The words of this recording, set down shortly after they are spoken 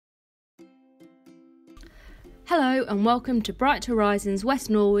Hello and welcome to Bright Horizons West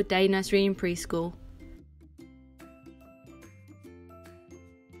Norwood Day Nursery and Preschool.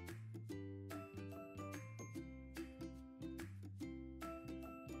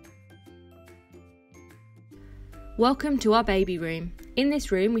 Welcome to our baby room. In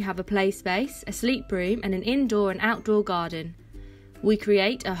this room we have a play space, a sleep room and an indoor and outdoor garden. We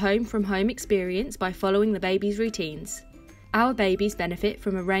create a home-from-home experience by following the baby's routines. Our babies benefit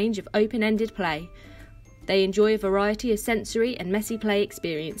from a range of open-ended play. They enjoy a variety of sensory and messy play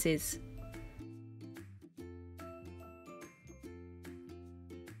experiences.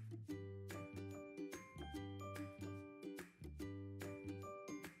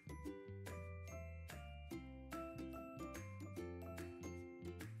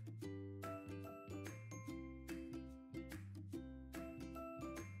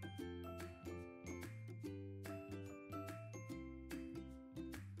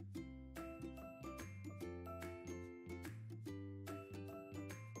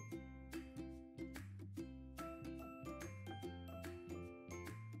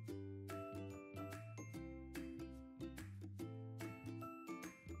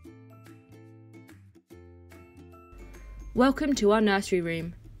 Welcome to our nursery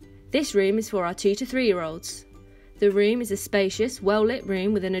room. This room is for our 2 to 3 year olds. The room is a spacious, well-lit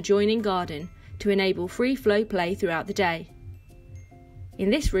room with an adjoining garden to enable free flow play throughout the day. In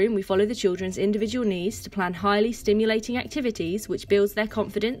this room we follow the children's individual needs to plan highly stimulating activities which builds their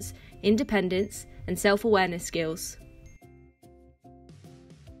confidence, independence and self-awareness skills.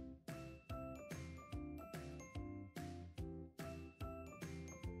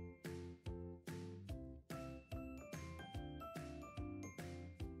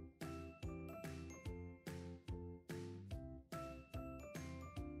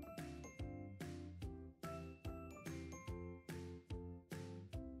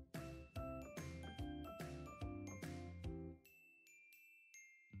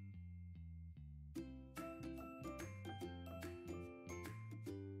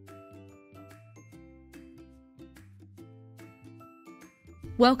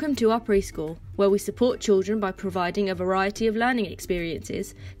 Welcome to our preschool, where we support children by providing a variety of learning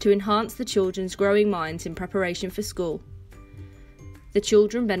experiences to enhance the children's growing minds in preparation for school. The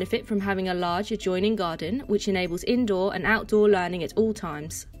children benefit from having a large adjoining garden, which enables indoor and outdoor learning at all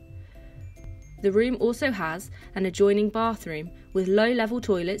times. The room also has an adjoining bathroom with low-level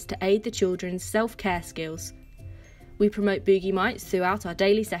toilets to aid the children's self-care skills. We promote boogie mites throughout our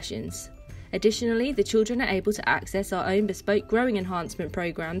daily sessions. Additionally, the children are able to access our own bespoke growing enhancement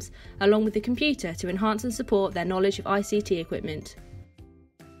programs along with the computer to enhance and support their knowledge of ICT equipment.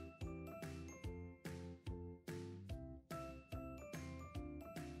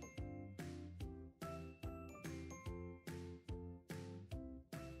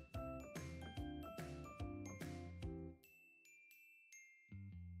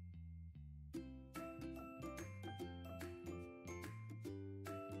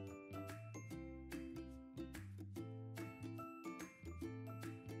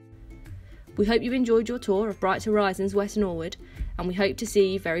 We hope you enjoyed your tour of Bright Horizons West Norwood and we hope to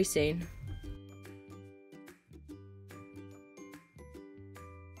see you very soon.